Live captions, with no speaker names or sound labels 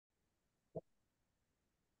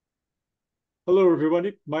Hello,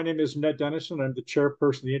 everybody. My name is Ned Dennison. I'm the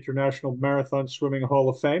chairperson of the International Marathon Swimming Hall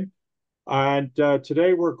of Fame. And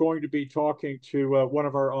today we're going to be talking to one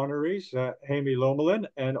of our honorees, Jaime Lomelin,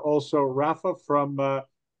 and also Rafa from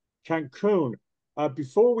Cancun.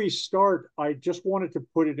 Before we start, I just wanted to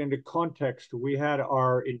put it into context. We had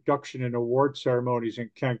our induction and award ceremonies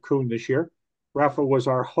in Cancun this year. Rafa was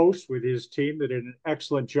our host with his team that did an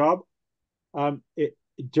excellent job. Um, it,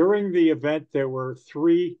 During the event, there were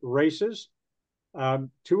three races.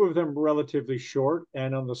 Two of them relatively short.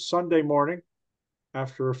 And on the Sunday morning,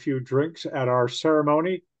 after a few drinks at our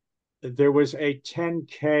ceremony, there was a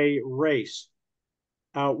 10K race.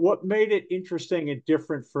 What made it interesting and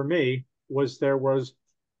different for me was there were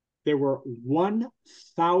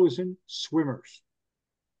 1,000 swimmers,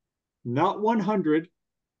 not 100.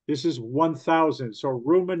 This is 1,000. So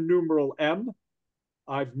Roman numeral M.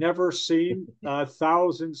 I've never seen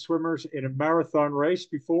 1,000 swimmers in a marathon race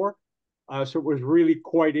before. So it was really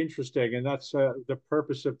quite interesting, and that's the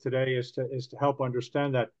purpose of today is to help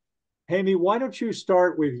understand that. Jaime, why don't you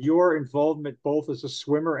start with your involvement both as a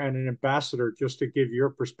swimmer and an ambassador, just to give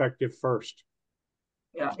your perspective first?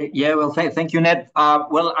 Yeah. Well, thank you, Ned.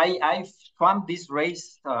 I've swam this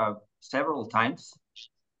race several times.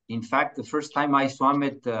 In fact, the first time I swam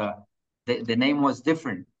it, the name was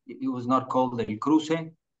different. It was not called the Cruce.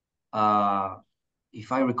 Uh,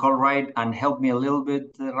 if I recall right, and help me a little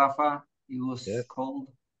bit, Rafa, Yes. it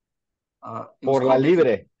was Por la called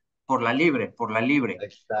different. libre. Por la libre,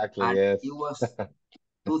 Exactly, and yes. it was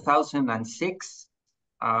 2006.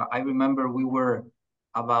 I remember we were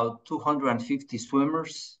about 250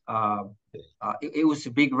 swimmers. It was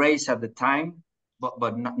a big race at the time,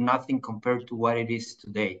 but nothing compared to what it is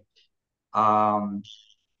today. Um,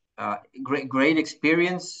 great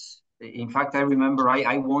experience. In fact, I remember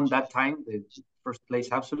I won that time, the first place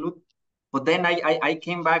absolute. But then I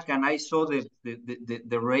came back and I saw the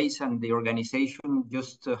race and the organization,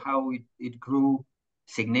 just how it grew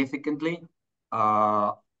significantly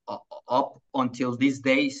uh, up until these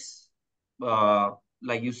days. Uh,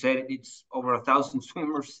 like you said, it's over 1,000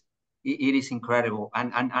 swimmers. It is incredible.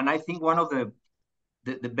 And I think one of the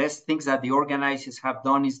best things that the organizers have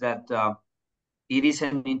done is that it is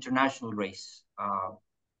an international race.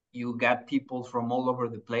 You got people from all over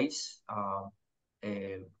the place. Uh,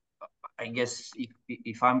 I guess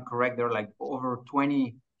if I'm correct, there are like over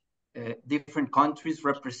 20 different countries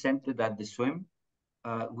represented at the swim,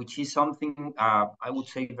 which is something I would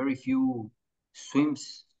say very few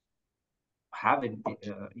swims have in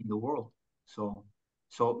the world. So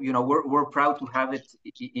we're proud to have it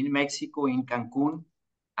in Mexico, in Cancun,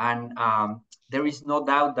 and there is no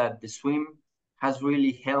doubt that the swim has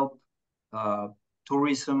really helped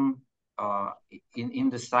tourism in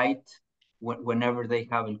the site whenever they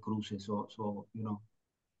have El Cruce. So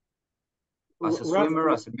as a swimmer,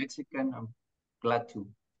 as a Mexican, I'm glad to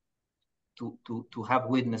have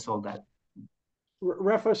witnessed all that.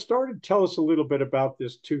 Rafa, started tell us a little bit about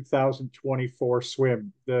this 2024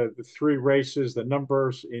 swim, the three races, the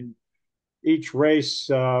numbers in each race,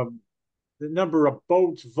 the number of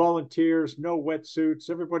boats, volunteers, no wetsuits,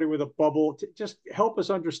 everybody with a bubble. Just help us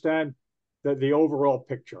understand the overall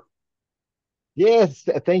picture. Yes,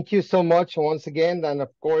 thank you so much once again. And of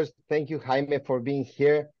course, thank you, Jaime, for being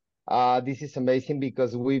here. This is amazing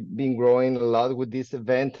because we've been growing a lot with this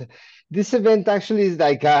event. This event actually is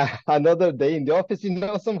like another day in the office,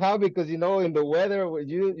 somehow, because, in the weather,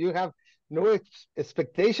 you have no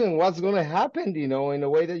expectation what's going to happen, in a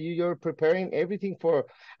way that you're preparing everything for,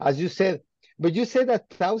 as you said. But you said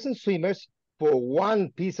 1,000 swimmers for one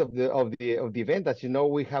piece of the event. As you know,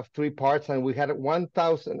 we have three parts, and we had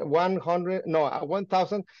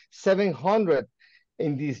 1,700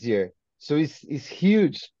 in this year. So it's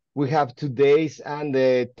huge. We have 2 days, and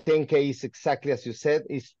the 10K is exactly as you said.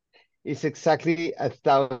 Is exactly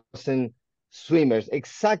 1,000 swimmers.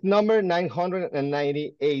 Exact number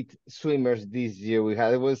 998 swimmers this year we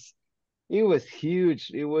had. It was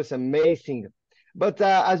huge. It was amazing. But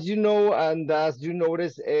as you know, and as you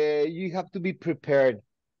notice, you have to be prepared.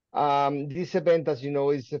 This event, as you know,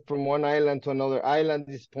 is from one island to another island,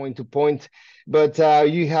 is point to point. But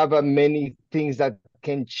you have many things that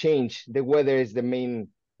can change. The weather is the main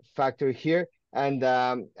factor here. And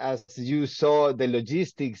as you saw, the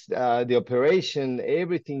logistics, the operation,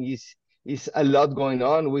 everything is a lot going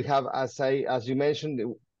on. We have, as you mentioned,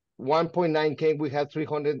 1.9K, we have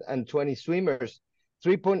 320 swimmers.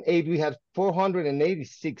 3.8, we had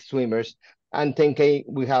 486 swimmers, and 10K,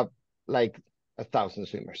 we have like 1,000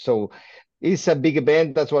 swimmers. So it's a big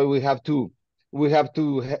event. That's why we have to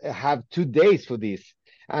have 2 days for this.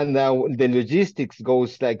 And the logistics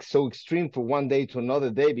goes like so extreme from one day to another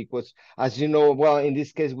day, because as you know, well, in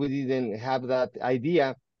this case, we didn't have that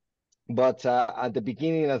idea. But at the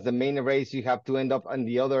beginning, as the main race, you have to end up on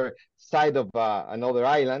the other side of another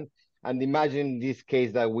island. And imagine in this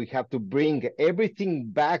case that we have to bring everything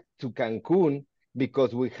back to Cancun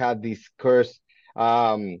because we had these curse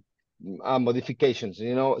um, modifications,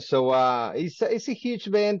 you know. So it's a huge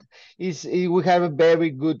event. We have a very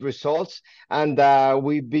good results, and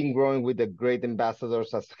we've been growing with the great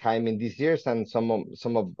ambassadors as Jaime this year, and some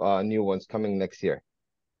of new ones coming next year.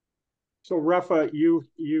 So Rafa, you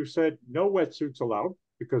said no wetsuits allowed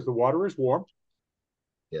because the water is warm.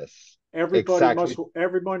 Yes, Everybody exactly. must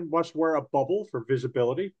everyone must wear a bubble for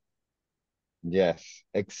visibility. Yes,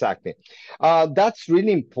 exactly. That's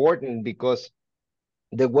really important because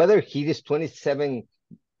the weather heat is 27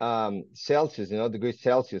 Celsius, you know, degrees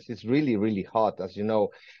Celsius. It's really, really hot, as you know.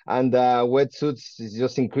 And wetsuits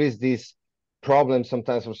just increase this problem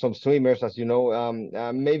sometimes for some swimmers, as you know.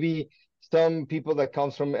 Maybe some people that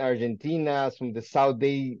comes from Argentina, from the south,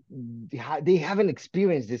 they haven't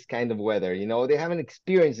experienced this kind of weather, you know. They haven't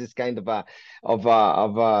experienced this kind of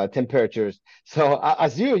temperatures. So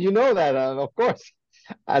as you know that, of course.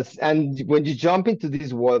 And when you jump into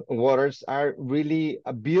these waters are really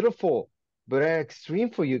beautiful, but are extreme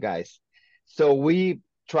for you guys. So we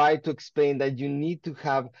try to explain that you need to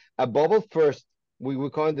have a bubble first. We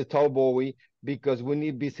call it the tall buoy because we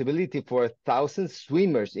need visibility for 1,000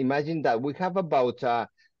 swimmers. Imagine that we have about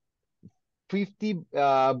 50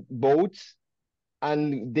 boats,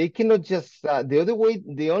 and they cannot just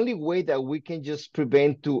the only way that we can just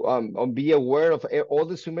prevent to be aware of all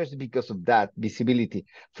the swimmers because of that visibility.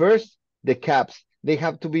 First, the caps, they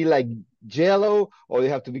have to be like yellow, or they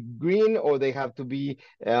have to be green, or they have to be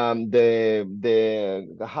the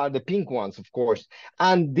pink ones, of course.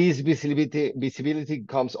 And this visibility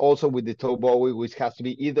comes also with the tow buoy, which has to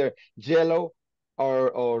be either yellow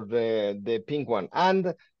or the pink one.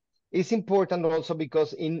 And it's important also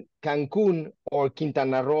because in Cancun or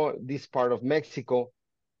Quintana Roo, this part of Mexico,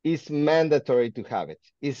 it's mandatory to have it.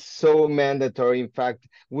 It's so mandatory. In fact,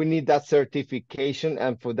 we need that certification,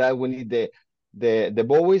 and for that we need the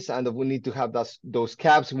buoys, and we need to have those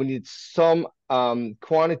caps. We need some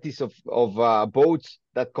quantities of boats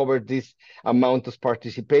that cover this amount of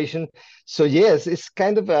participation. So yes, it's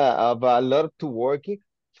kind of a lot to work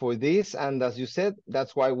for this, and as you said,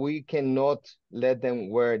 that's why we cannot let them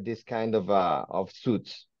wear this kind of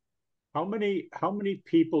suits. How many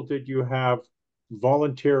people did you have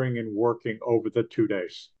volunteering and working over the 2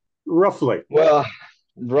 days? Roughly. Well,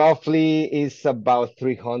 roughly is about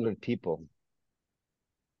 300 people.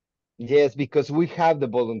 Yes, because we have the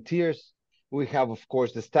volunteers, we have, of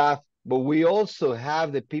course, the staff, but we also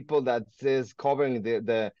have the people that is covering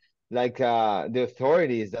the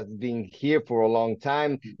authorities that's been here for a long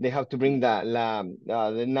time. They have to bring the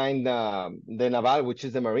naval, which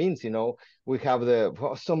is the Marines. You know, we have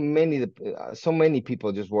so many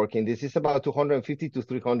people just working. This is about 250 to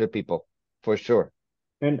 300 people for sure.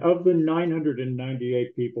 And of the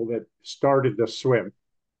 998 people that started the swim,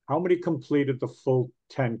 how many completed the full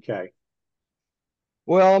 10K?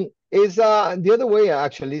 Well, it's the other way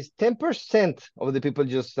actually. It's 10% of the people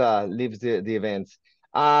just leaves the events.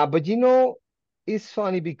 But you know, it's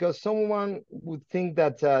funny because someone would think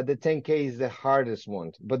that the 10K is the hardest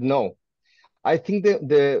one, but no. I think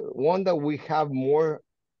the one that we have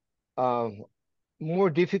uh, more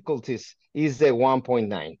difficulties is the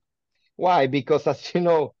 1.9. Why? Because as you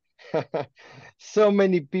know, so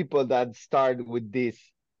many people that start with this,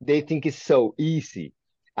 they think it's so easy.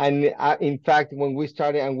 And in fact, when we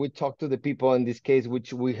started and we talked to the people in this case,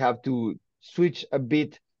 which we have to switch a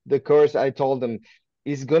bit the course, I told them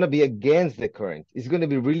it's going to be against the current. It's going to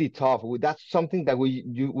be really tough. That's something that we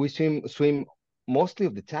swim mostly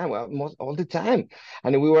of the time, well, most all the time.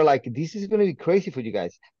 And we were like, this is going to be crazy for you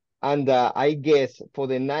guys. And I guess for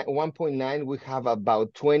the 1.9, we have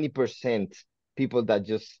about 20% people that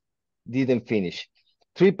just didn't finish.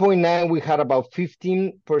 3.9, we had about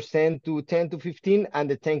 15% to 10 to 15, and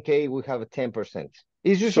the 10K, we have a 10%.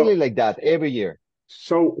 It's usually So, like that every year.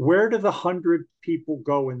 so where do the 100 people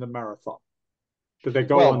go in the marathon? Do they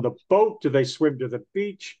go on Well, the boat? Do they swim to the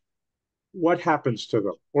beach? What happens to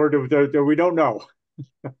them? Or do we don't know?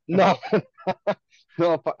 no,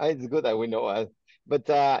 no, it's good that we know. But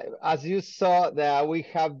as you saw, that we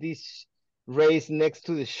have this race next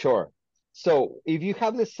to the shore. So if you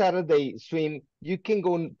have the Saturday swim, you can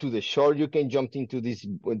go to the shore. You can jump into these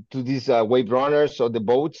wave runners or the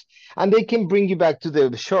boats, and they can bring you back to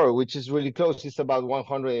the shore, which is really close. It's about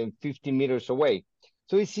 150 meters away,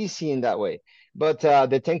 so it's easy in that way. But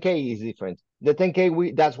the 10K is different. The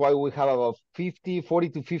 10K, that's why we have about 40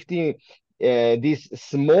 to 50 these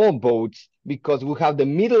small boats, because we have the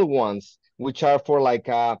middle ones, which are for like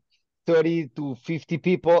 30 to 50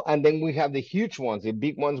 people. And then we have the huge ones, the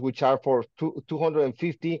big ones, which are for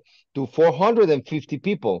 250 to 450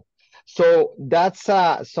 people. So that's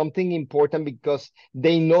something important, because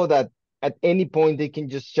they know that at any point they can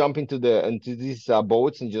just jump into these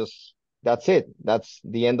boats and just, that's it. That's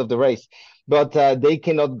the end of the race. But they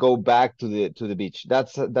cannot go back to the beach.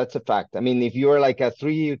 That's a fact. I mean, if you're like a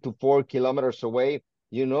 3 to 4 kilometers away,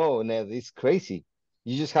 Ned, it's crazy.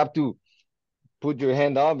 You just have to put your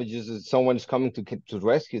hand up, and just someone is coming to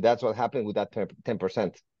rescue. That's what happened with that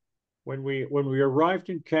 10%. When we arrived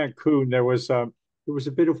in Cancun, there was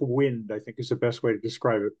a bit of wind, I think is the best way to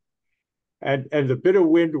describe it. And the bit of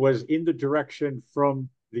wind was in the direction from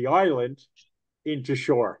the island into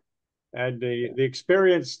shore. And the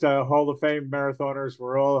experienced Hall of Fame marathoners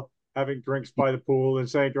were all having drinks by the pool and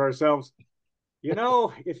saying to ourselves,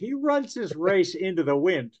 if he runs this race into the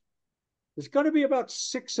wind, there's going to be about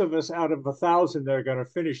 6 of us out of 1,000 that are going to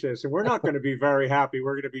finish this, and we're not going to be very happy.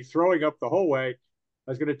 We're going to be throwing up the whole way.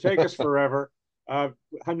 It's going to take us forever.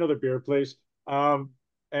 Another beer, please.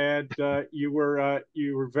 And you were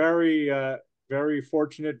very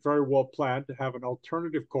fortunate, very well planned to have an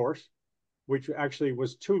alternative course, which actually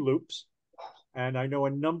was 2 loops. And I know a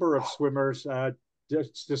number of swimmers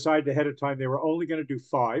just decided ahead of time they were only going to do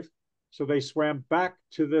 5. So they swam back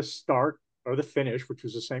to the start or the finish, which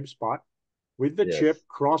was the same spot, with the chip,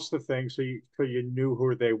 crossed the thing so you knew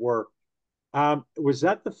who they were. Was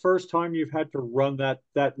that the first time you've had to run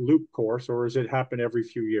that loop course, or does it happen every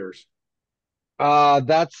few years?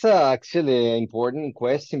 That's actually an important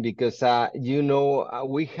question, because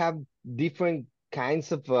we have different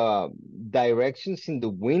kinds of directions in the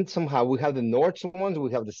wind. Somehow we have the north ones,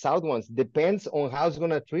 we have the south ones. Depends on how it's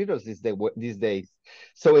gonna treat us these days.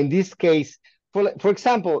 So in this case, for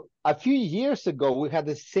example, a few years ago we had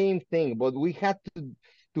the same thing, but we had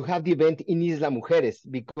to have the event in Isla Mujeres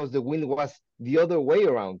because the wind was the other way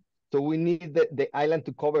around. So we need the island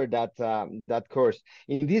to cover that course.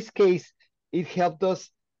 In this case, it helped us,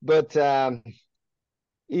 but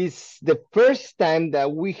it's the first time that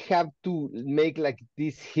we have to make like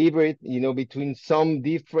this hybrid, between some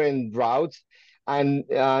different routes, and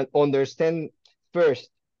understand first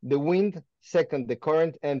the wind, second the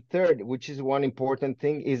current, and third, which is one important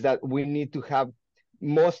thing, is that we need to have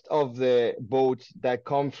most of the boats that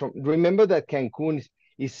come from. Remember that Cancun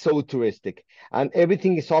is so touristic, and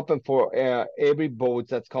everything is open for every boat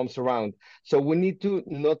that comes around. So we need to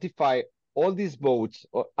notify all these boats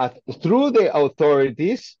through the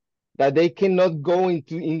authorities that they cannot go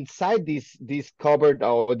inside this covered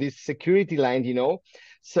or this security line,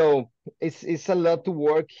 So it's a lot to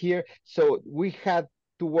work here. So we had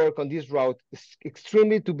to work on this route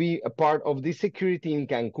extremely to be a part of this security in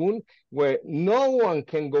Cancun, where no one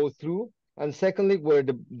can go through. And secondly, where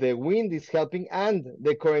the wind is helping and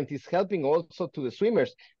the current is helping also to the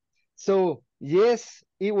swimmers. So yes,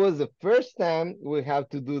 it was the first time we have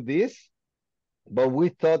to do this, but we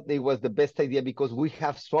thought it was the best idea because we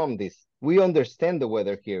have swum this. We understand the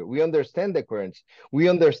weather here. We understand the currents. We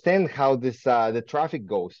understand how the traffic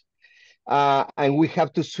goes. And we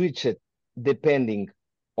have to switch it depending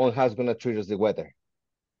on how it's going to treat us the weather.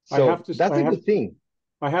 So that's a good thing.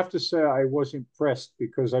 I have to say I was impressed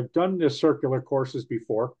because I've done the circular courses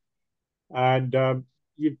before, and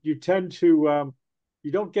you tend to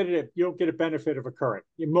you don't get a benefit of a current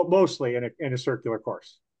mostly in a circular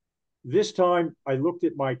course. This time I looked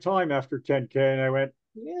at my time after 10K and I went,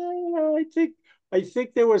 yeah, I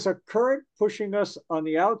think there was a current pushing us on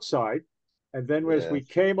the outside, and then as we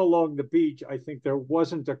came along the beach, I think there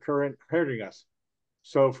wasn't a current hurting us.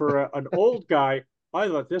 So for an old guy, I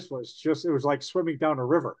thought it was like swimming down a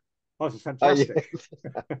river. Oh, this is fantastic.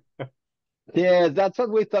 Yeah, that's what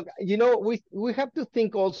we thought. We have to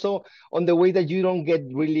think also on the way that you don't get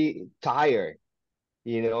really tired,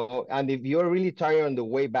 and if you're really tired on the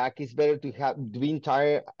way back, it's better to have being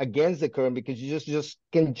tired against the current, because you just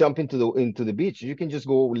can jump into the beach. You can just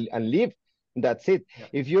go and leave. That's it. Yeah.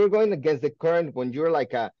 If you're going against the current when you're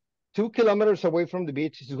like 2 kilometers away from the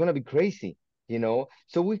beach, it's gonna be crazy.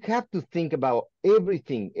 So we have to think about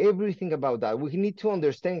everything about that. We need to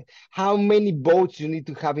understand how many boats you need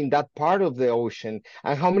to have in that part of the ocean,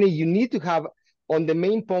 and how many you need to have on the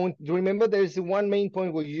main point. Remember, there's one main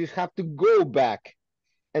point where you have to go back,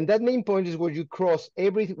 and that main point is where you cross.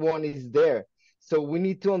 Everyone is there. So we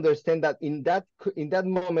need to understand that in that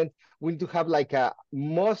moment, we need to have like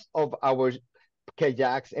most of our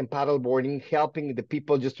kayaks and paddleboarding, helping the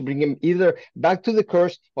people just to bring them either back to the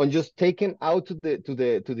course or just take them out to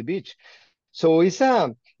the beach. So it's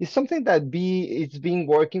something that it's been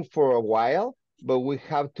working for a while, but we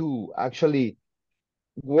have to actually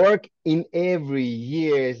work in every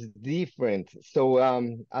year is different. So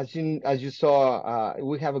as you saw,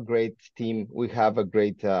 we have a great team. We have a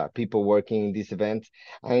great people working in this event,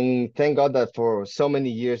 and thank God that for so many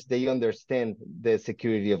years they understand the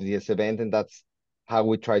security of this event, and that's how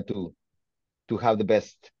we try to have the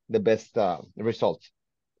best results.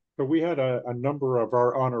 So we had a number of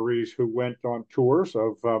our honorees who went on tours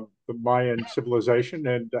of the Mayan civilization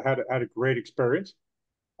and had a great experience.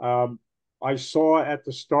 Um, I saw at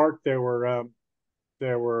the start there were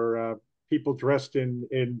people dressed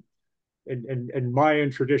in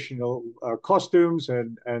Mayan traditional costumes,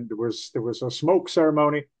 and there was a smoke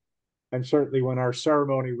ceremony. And certainly, when our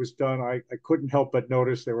ceremony was done, I couldn't help but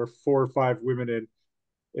notice there were 4 or 5 women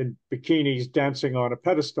in bikinis dancing on a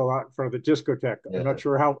pedestal out in front of the discotheque. I'm not Yeah.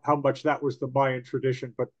 sure how much that was the Mayan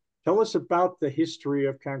tradition, but tell us about the history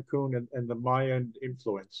of Cancun and the Mayan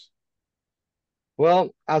influence.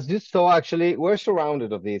 Well, as you saw, actually, we're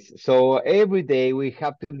surrounded of this. So every day we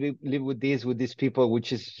have to live with these people,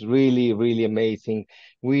 which is really, really amazing.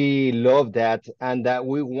 We love that, and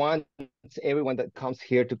we want everyone that comes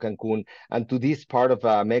here to Cancun and to this part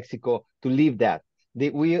of Mexico to live that.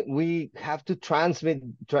 We have to transmit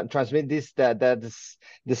this that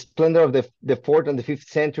the splendor of the fourth and the fifth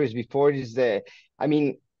centuries before this. I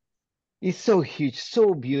mean, it's so huge,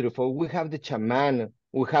 so beautiful. We have the chaman.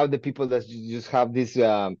 We have the people that just have this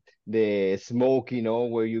the smoke,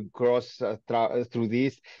 where you cross through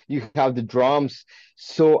this. You have the drums.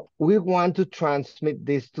 So we want to transmit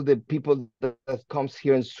this to the people that comes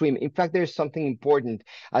here and swim. In fact, there's something important.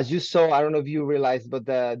 As you saw, I don't know if you realized, but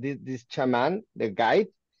this chaman, the guide,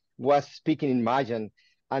 was speaking in Mayan,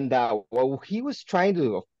 and what he was trying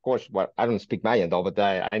to, of course, well, I don't speak Mayan though, but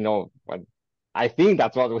I know what I think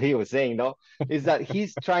that's what he was saying, no? Is that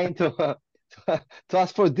he's trying to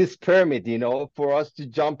ask for this permit, for us to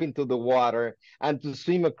jump into the water and to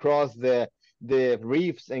swim across the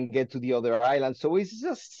reefs and get to the other island. So it's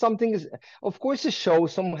just something, of course, a show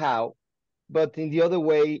somehow, but in the other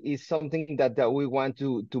way is something that we want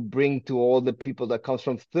to bring to all the people that comes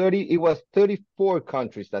from 30. It was 34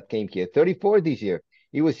 countries that came here, 34 this year.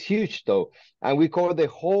 It was huge though, and we covered the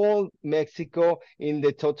whole Mexico in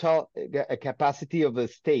the total capacity of the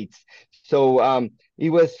states. So it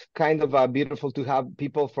was kind of beautiful to have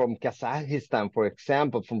people from Kazakhstan, for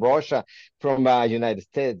example, from Russia, from United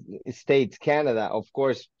States, Canada, of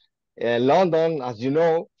course, London, as you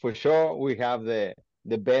know, for sure, we have the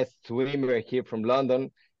best swimmer here from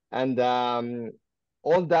London, and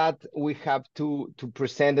all that we have to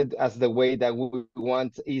present it as the way that we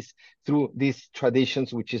want is through these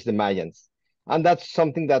traditions, which is the Mayans, and that's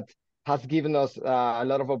something that has given us a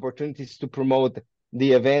lot of opportunities to promote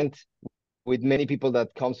the event with many people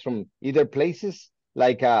that comes from either places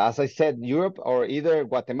like as I said, Europe, or either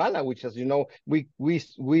Guatemala, which, as you know, we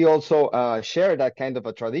also share that kind of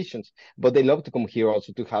a traditions, but they love to come here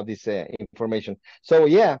also to have this information. So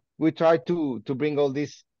yeah, we try to bring all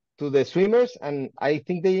this to the swimmers, and I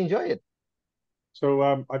think they enjoy it.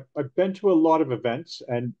 So I've been to a lot of events,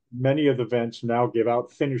 and many of the events now give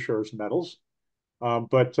out finishers medals.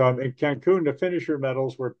 But in Cancun, the finisher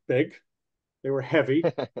medals were big, they were heavy,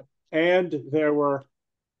 and there were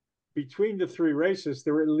between the three races,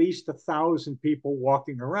 there were at least 1,000 people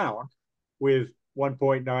walking around with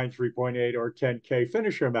 1.9, 3.8, or 10K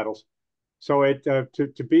finisher medals. So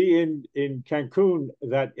to be in Cancun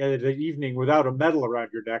that the evening without a medal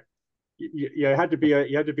around your neck, you had to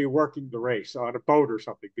be working the race on a boat or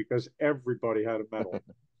something because everybody had a medal.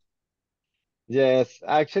 Yes,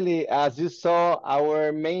 actually, as you saw,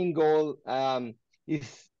 our main goal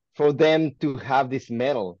is for them to have this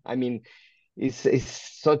medal. I mean,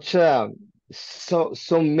 it's such a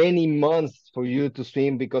so many months for you to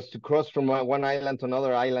swim, because to cross from one island to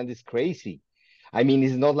another island is crazy. I mean,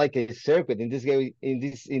 it's not like a circuit in this way.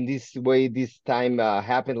 In this way, this time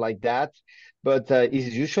happened like that, but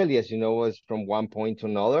it's usually, as you know, is from one point to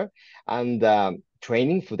another, and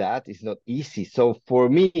training for that is not easy. So for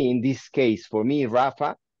me, in this case, for me,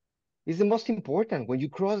 Rafa, is the most important. When you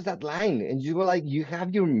cross that line and you go like, you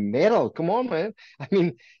have your medal. Come on, man. I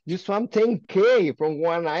mean, you swam 10K from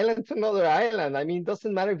one island to another island. I mean, it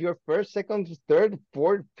doesn't matter if you're first, second, third,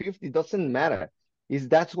 fourth, fifth, it doesn't matter. Is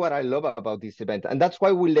That's what I love about this event. And that's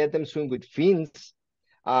why we let them swim with fins.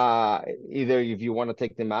 Either if you want to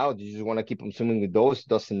take them out, you just want to keep them swimming with those,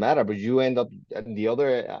 doesn't matter. But you end up at the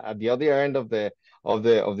other end of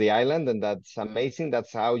the island, and that's amazing.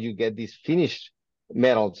 That's how you get this finish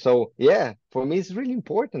medal. So yeah, for me, it's really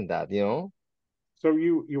important that. So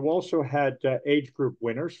you also had age group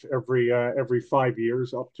winners every 5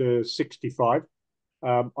 years up to 65.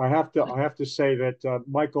 I have to say that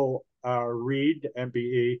Michael Reed,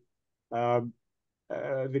 MBE,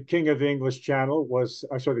 the king of the English Channel was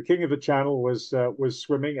sorry, the king of the channel was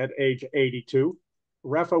swimming at age 82.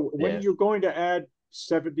 Rafa, when are Yes. you going to add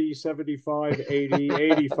 70, 75, 80,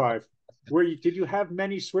 85? Did you have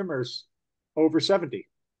many swimmers over 70?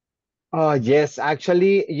 Oh, yes,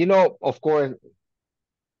 actually, of course,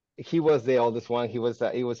 he was the oldest one. It was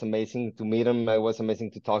amazing to meet him. It was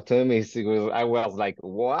amazing to talk to him. I was like,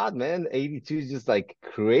 what, man? 82 is just like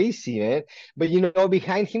crazy, man. But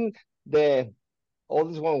behind him, the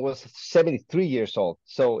oldest one was 73 years old.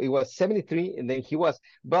 So it was 73, and then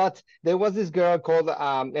but there was this girl called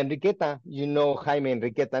Enriqueta, Jaime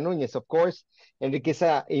Enriqueta Núñez, of course.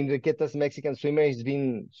 Enriqueta's Mexican swimmer. He's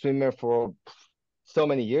been swimmer for so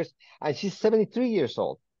many years, and she's 73 years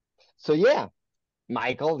old. So yeah,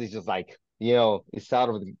 Michael is just like, it's out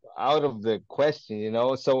of the question.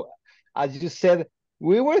 So as you said,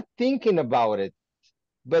 we were thinking about it,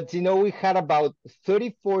 but we had about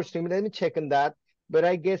 34 swimmers. Let me check on that. But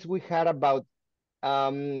I guess we had about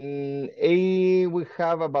we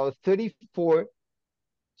have about 34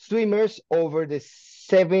 swimmers over the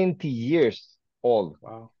 70 years old.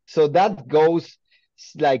 Wow. So that goes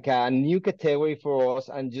like a new category for us,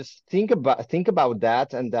 and just think about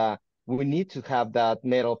that, and we need to have that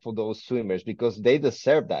medal for those swimmers because they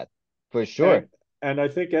deserve that for sure. And I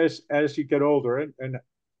think as you get older, and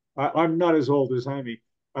I'm not as old as Jaime,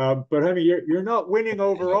 but Jaime, you're not winning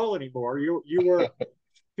overall anymore. You were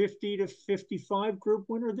 50 to 55 group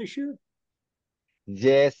winner this year.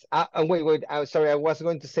 Yes. Wait. I'm sorry. I was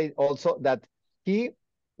going to say also that he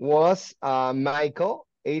was Michael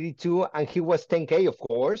 82, and he was 10K, of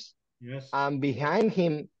course. Yes. And behind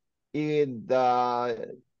him, he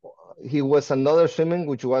was another swimmer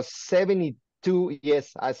which was 72.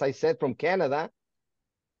 Yes, as I said, from Canada,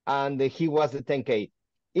 and he was the 10K.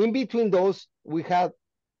 In between those, we had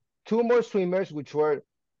two more swimmers which were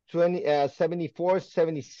 74,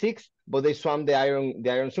 76, but they swam the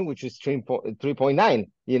iron swim, which is 3.9.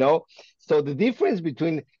 So the difference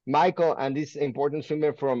between Michael and this important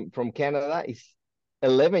swimmer from Canada is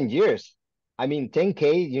 11 years. I mean,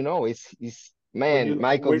 10K, is man,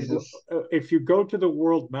 Michael, this is. If you go to the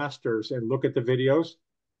World Masters and look at the videos,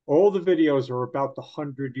 all the videos are about the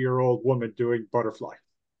 100-year-old woman doing butterfly.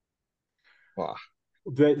 Wow.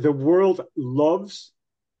 The world loves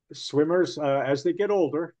swimmers as they get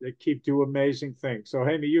older. They keep doing amazing things. So,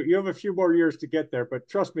 Jaime, you have a few more years to get there, but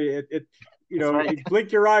trust me, Right. you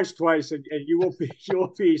blink your eyes twice and you will be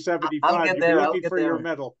 75. I'll get You'll there. be I'll looking get for there. your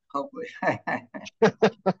medal. Hopefully.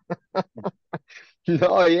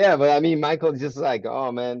 No, yeah, but I mean, Michael is just like,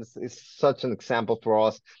 oh man, it's such an example for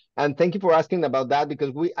us. And thank you for asking about that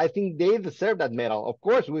because I think they deserve that medal. Of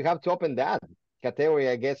course, we have to open that category,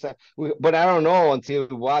 I guess. But I don't know until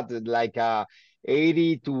what, like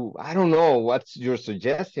 80 to, I don't know. What's your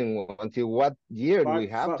suggestion? Until what year do we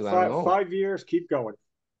have to? I don't know. 5 years. Keep going.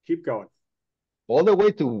 Keep going. All the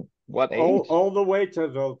way to what age? All the way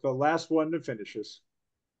to the last one that finishes.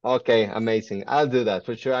 Okay, amazing. I'll do that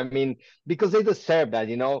for sure. I mean, because they deserve that.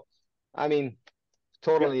 I mean, Yeah.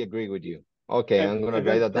 totally agree with you. Okay, I'm gonna And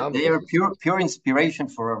write then that down They because are pure inspiration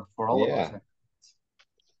for all of us. yeah,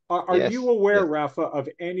 are yes, you aware, yes. Rafa, of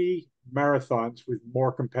any marathons with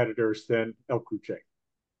more competitors than El Cruce?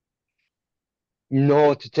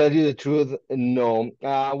 No, to tell you the truth, no.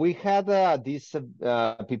 We had these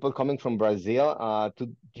people coming from Brazil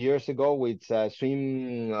 2 years ago with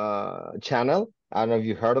Swim Channel. I don't know if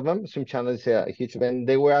you heard of them. Swim Channel is a huge event.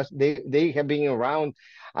 They have been around,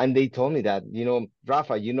 and they told me that,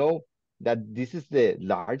 Rafa, that this is the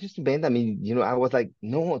largest event. I mean, I was like,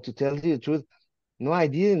 no, to tell you the truth, no, I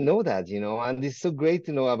didn't know that, and it's so great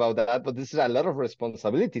to know about that. But this is a lot of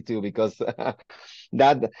responsibility too, because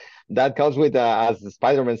that that comes with, as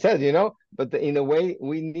Spider-Man says, But in a way,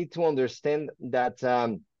 we need to understand that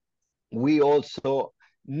we also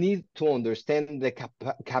need to understand the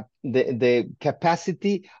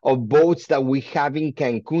capacity of boats that we have in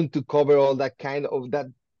Cancun to cover all that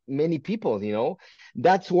many people.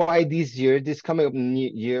 That's why this coming up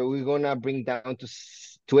year, we're gonna bring down to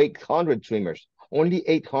 800 swimmers. Only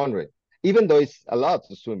 800, even though it's a lot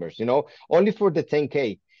of swimmers, only for the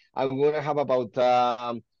 10K. I'm gonna have about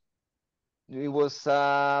it was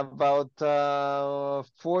about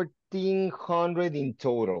 1,400 in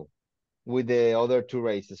total with the other two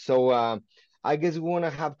races. So I guess we want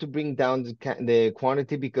to have to bring down the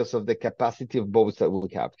quantity because of the capacity of boats that we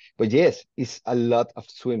have. But yes, it's a lot of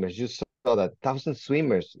swimmers. You saw that 1,000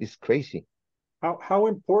 swimmers is crazy. How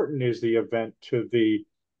important is the event to the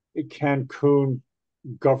Cancun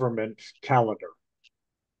government calendar?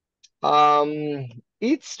 Um,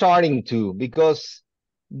 it's starting to, because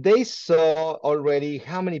they saw already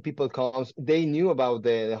how many people comes. They knew about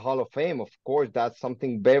the Hall of Fame. Of course, that's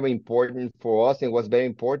something very important for us. It was very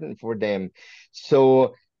important for them.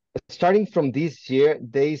 So starting from this year,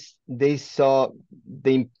 they saw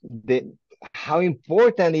the how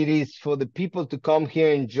important it is for the people to come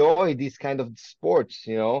here and enjoy this kind of sports,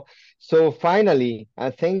 you know. So finally, I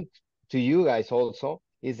think to you guys also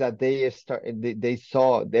is that they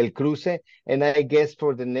saw El Cruce, and I guess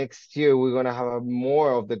for the next year we're gonna have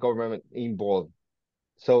more of the government involved.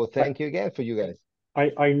 So I, thank you again for you guys.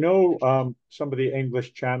 I know some of the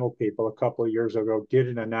English Channel people a couple of years ago did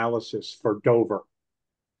an analysis for Dover,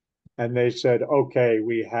 and they said, okay,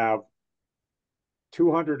 we have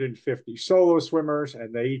 250 solo swimmers,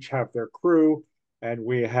 and they each have their crew. And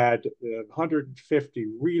we had 150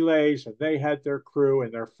 relays, and they had their crew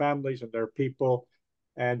and their families and their people.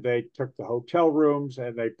 And they took the hotel rooms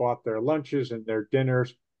and they bought their lunches and their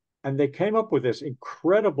dinners. And they came up with this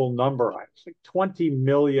incredible number. I think $20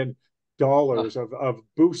 million Oh, of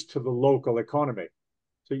boost to the local economy.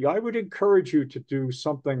 So I would encourage you to do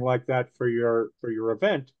something like that for your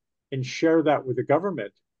event and share that with the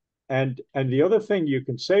government. And the other thing you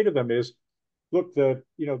can say to them is, look, the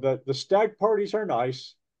stag parties are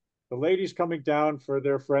nice. The ladies coming down for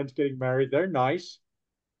their friends getting married, they're nice.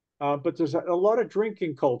 But there's a lot of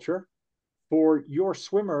drinking culture for your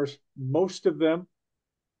swimmers. Most of them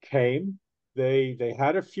came. They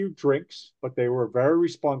had a few drinks, but they were very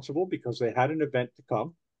responsible because they had an event to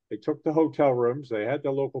come. They took the hotel rooms. They had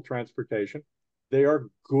the local transportation. They are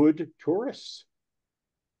good tourists.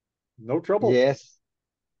 No trouble. yes.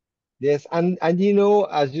 Yes, and you know,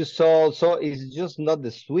 as you saw also, it's just not the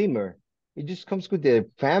swimmer. It just comes with their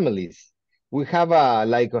families. We have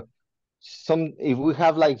some, if we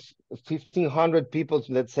have like 1,500 people,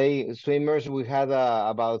 let's say swimmers, we had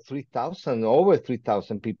about 3,000, over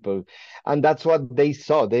 3,000 people. And that's what they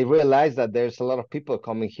saw. They realized that there's a lot of people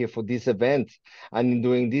coming here for this event. And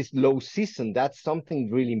during this low season, that's something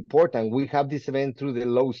really important. We have this event through the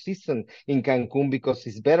low season in Cancun because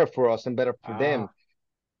it's better for us and better for them. Ah,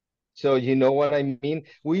 So you know what I mean?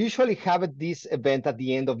 We usually have this event at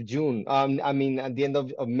the end of June. I mean at the end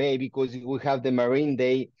of May, because we have the Marine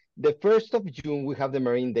Day. The 1st of June, we have the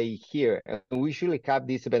Marine Day here, and we usually have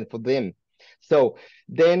this event for them. So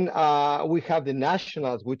then we have the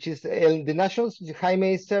Nationals, which is the Nationals,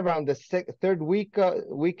 Jaime, is around the third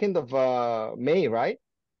weekend of May, right?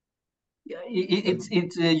 Yeah, it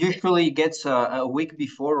usually gets a week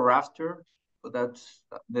before or after, but that's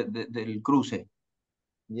the Cruce. So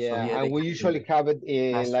Yeah, yeah, and they we have the usually have it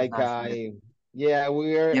in Masters like National. yeah,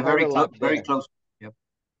 we're Yeah, overlap very there. close. Yep.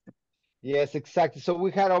 Yes, exactly. So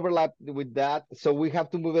we had overlap with that. So we have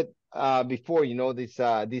to move it before, you know, these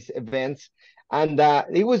events. And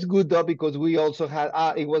it was good though, because we also had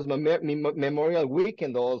it was Memorial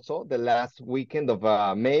Weekend also, the last weekend of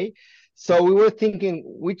May. So we were thinking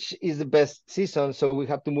which is the best season. So we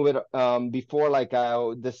have to move it before like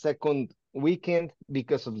the second weekend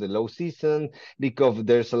because of the low season, because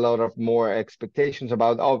there's a lot of more expectations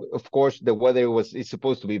about, oh, of course, the weather is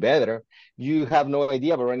supposed to be better. You have no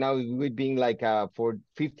idea, but right now we've been like for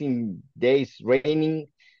 15 days raining.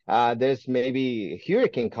 There's maybe a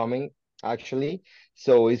hurricane coming actually,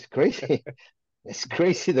 so it's crazy. It's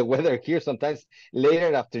crazy the weather here sometimes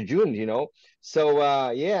later after June, you know.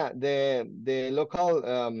 So yeah, the local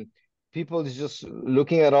people is just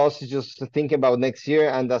looking at us, just thinking about next year,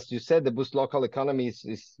 and as you said, the boost local economy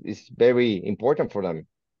is very important for them.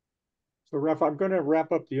 so, Raf, I'm going to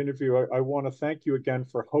wrap up the interview. I want to thank you again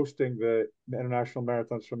for hosting the International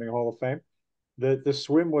Marathon Swimming Hall of Fame. The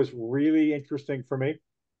swim was really interesting for me.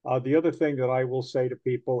 The other thing that I will say to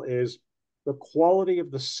people is the quality of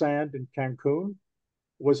the sand in Cancun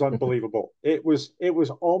was unbelievable. It was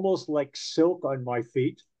almost like silk on my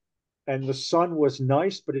feet, and the sun was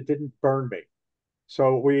nice, but it didn't burn me.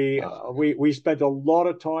 So we Uh, we spent a lot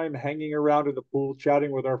of time hanging around in the pool,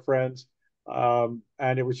 chatting with our friends,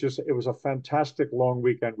 and it was a fantastic long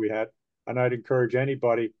weekend we had. And I'd encourage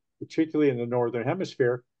anybody, particularly in the northern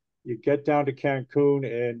hemisphere, you get down to Cancun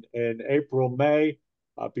in April, May,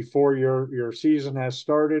 before your season has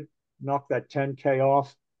started. Knock that 10K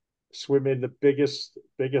off, swim in the biggest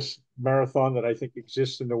marathon that I think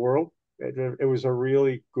exists in the world. It was a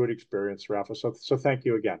really good experience, Rafa. So thank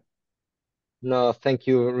you again. No, thank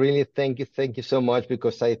you. Really, thank you so much,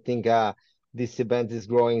 because I think this event is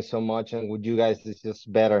growing so much, and with you guys it's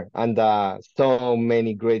just better. And so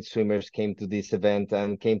many great swimmers came to this event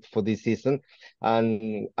and came for this season,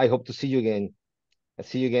 and I hope to see you again. I'll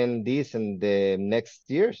see you again this and the next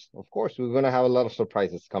years. Of course, we're going to have a lot of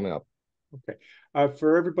surprises coming up. Okay.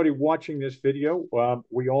 For everybody watching this video,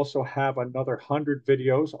 we also have another 100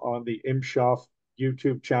 videos on the ImSchaf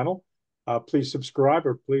YouTube channel. Please subscribe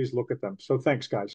or please look at them. So thanks, guys.